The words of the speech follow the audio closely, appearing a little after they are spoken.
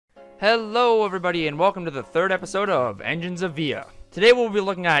Hello everybody and welcome to the third episode of Engines of VIA. Today we'll be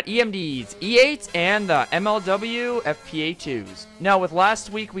looking at EMDs, E8s, and the MLW FPA2s. Now with last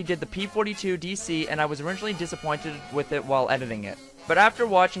week we did the P42 DC and I was originally disappointed with it while editing it. But after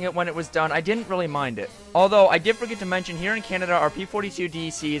watching it when it was done, I didn't really mind it. Although I did forget to mention here in Canada our P42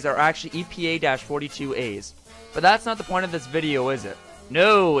 DCs are actually FPA2s. But that's not the point of this video, is it?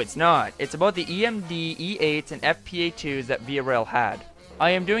 No, it's not. It's about the EMD, E8s, and FPA2s that VIA Rail had.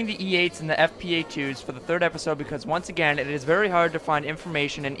 I am doing the E8s and the FPA2s for the third episode because once again it is very hard to find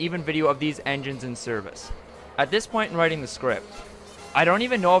information and even video of these engines in service. At this point in writing the script, I don't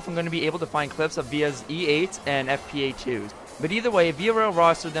even know if I'm going to be able to find clips of VIA's E8s and FPA2s, but either way VIA Rail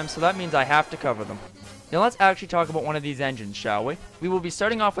rostered them, so that means I have to cover them. Now let's actually talk about one of these engines, shall we? We will be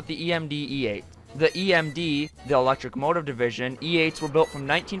starting off with the EMD E8. The EMD, the Electric Motive Division, E8s were built from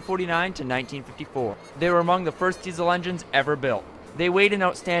 1949 to 1954. They were among the first diesel engines ever built. They weighed an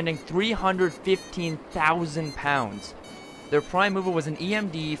outstanding 315,000 pounds. Their prime mover was an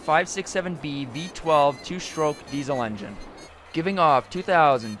EMD 567B V12 two-stroke diesel engine, giving off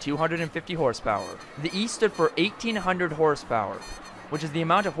 2,250 horsepower. The E stood for 1,800 horsepower, which is the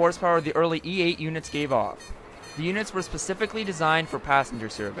amount of horsepower the early E8 units gave off. The units were specifically designed for passenger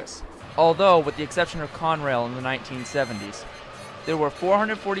service, although with the exception of Conrail in the 1970s. There were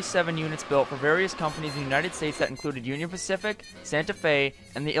 447 units built for various companies in the United States that included Union Pacific, Santa Fe,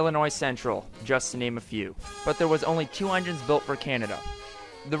 and the Illinois Central, just to name a few. But there was only 2 engines built for Canada.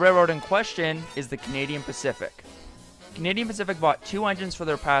 The railroad in question is the Canadian Pacific. Canadian Pacific bought 2 engines for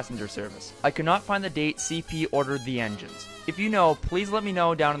their passenger service. I could not find the date CP ordered the engines. If you know, please let me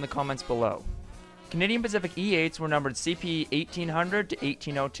know down in the comments below. Canadian Pacific E8s were numbered CP 1800 to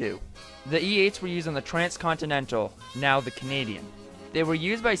 1802. The E8s were used on the Transcontinental, now the Canadian. They were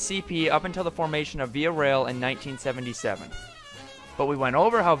used by CP up until the formation of VIA Rail in 1977. But we went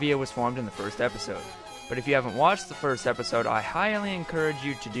over how VIA was formed in the first episode. But if you haven't watched the first episode, I highly encourage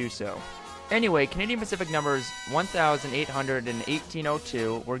you to do so. Anyway, Canadian Pacific numbers 1800 and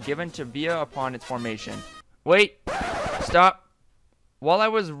 1802 were given to VIA upon its formation. Wait! Stop! While I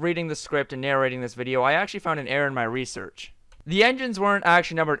was reading the script and narrating this video, I actually found an error in my research. The engines weren't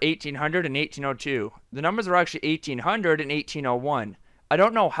actually numbered 1800 and 1802. The numbers were actually 1800 and 1801. I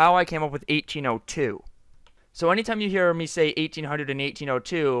don't know how I came up with 1802. So anytime you hear me say 1800 and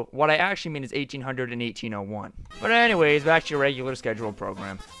 1802, what I actually mean is 1800 and 1801. But anyways, back to your regular scheduled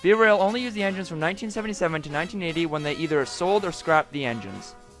program. VIA Rail only used the engines from 1977 to 1980 when they either sold or scrapped the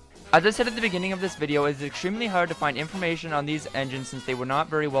engines. As I said at the beginning of this video, it is extremely hard to find information on these engines since they were not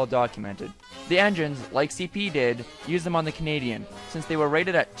very well documented. The engines, like CP did, used them on the Canadian, since they were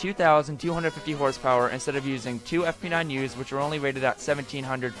rated at 2,250 horsepower instead of using 2 FP9Us which were only rated at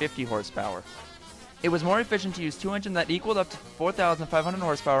 1,750 horsepower. It was more efficient to use 2 engines that equaled up to 4,500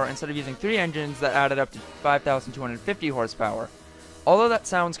 horsepower instead of using 3 engines that added up to 5,250 horsepower. Although that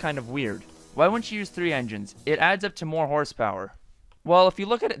sounds kind of weird. Why wouldn't you use 3 engines? It adds up to more horsepower. Well, if you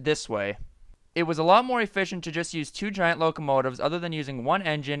look at it this way, it was a lot more efficient to just use 2 giant locomotives other than using 1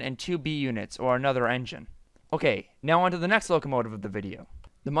 engine and 2 B units or another engine. Okay, now on to the next locomotive of the video.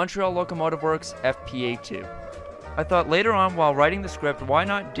 The Montreal Locomotive Works FPA2. I thought later on while writing the script, why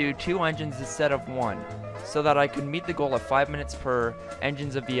not do 2 engines instead of 1, so that I could meet the goal of 5 minutes per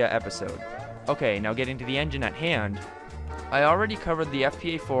Engines of VIA episode. Okay, now getting to the engine at hand. I already covered the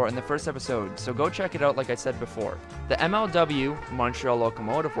FPA4 in the first episode, so go check it out like I said before. The MLW, Montreal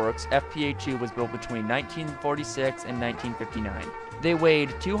Locomotive Works, FPA2 was built between 1946 and 1959. They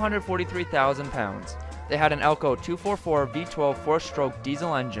weighed 243,000 pounds. They had an Elco 244 V12 4-stroke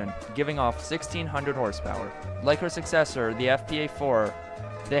diesel engine, giving off 1,600 horsepower. Like her successor, the FPA4,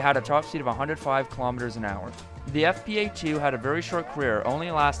 they had a top speed of 105 kilometers an hour. The FPA2 had a very short career,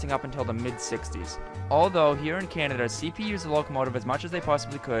 only lasting up until the mid-60s. Although, here in Canada, CP used the locomotive as much as they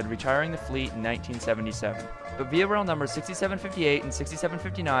possibly could, retiring the fleet in 1977. But VIA Rail numbers 6758 and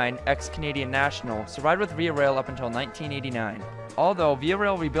 6759, ex-Canadian National, survived with VIA Rail up until 1989. Although VIA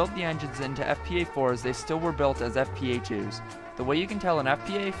Rail rebuilt the engines into FPA4s, they still were built as FPA2s. The way you can tell an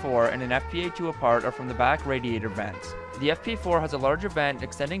FPA4 and an FPA2 apart are from the back radiator vents. The FPA4 has a larger vent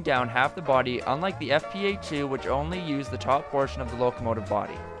extending down half the body, unlike the FPA2 which only used the top portion of the locomotive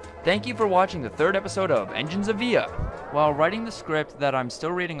body. Thank you for watching the third episode of Engines of VIA. While writing the script that I'm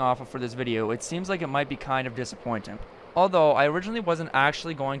still reading off of for this video, it seems like it might be kind of disappointing. Although, I originally wasn't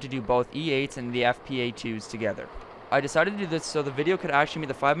actually going to do both E8s and the FPA2s together. I decided to do this so the video could actually meet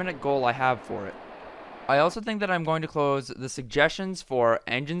the 5-minute goal I have for it. I also think that I'm going to close the suggestions for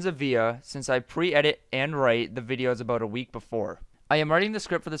Engines of VIA since I pre-edit and write the videos about a week before. I am writing the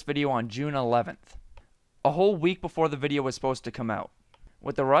script for this video on June 11th, a whole week before the video was supposed to come out.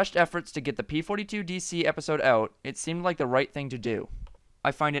 With the rushed efforts to get the P42DC episode out, it seemed like the right thing to do.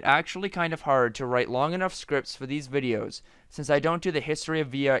 I find it actually kind of hard to write long enough scripts for these videos since I don't do the history of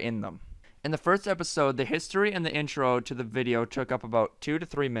VIA in them. In the first episode, the history and the intro to the video took up about 2 to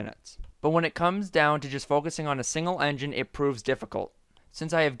 3 minutes. But when it comes down to just focusing on a single engine, it proves difficult.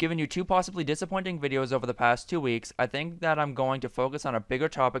 Since I have given you 2 possibly disappointing videos over the past 2 weeks, I think that I'm going to focus on a bigger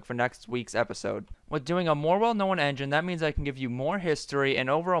topic for next week's episode. With doing a more well-known engine, that means I can give you more history and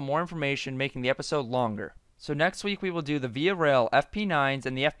overall more information, making the episode longer. So next week we will do the VIA Rail FP9s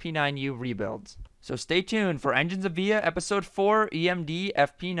and the FP9U rebuilds. So stay tuned for Engines of VIA Episode 4 EMD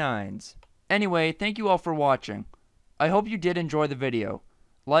FP9s. Anyway, thank you all for watching. I hope you did enjoy the video.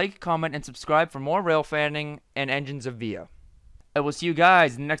 Like, comment, and subscribe for more rail fanning and Engines of VIA. I will see you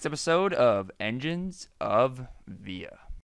guys in the next episode of Engines of VIA.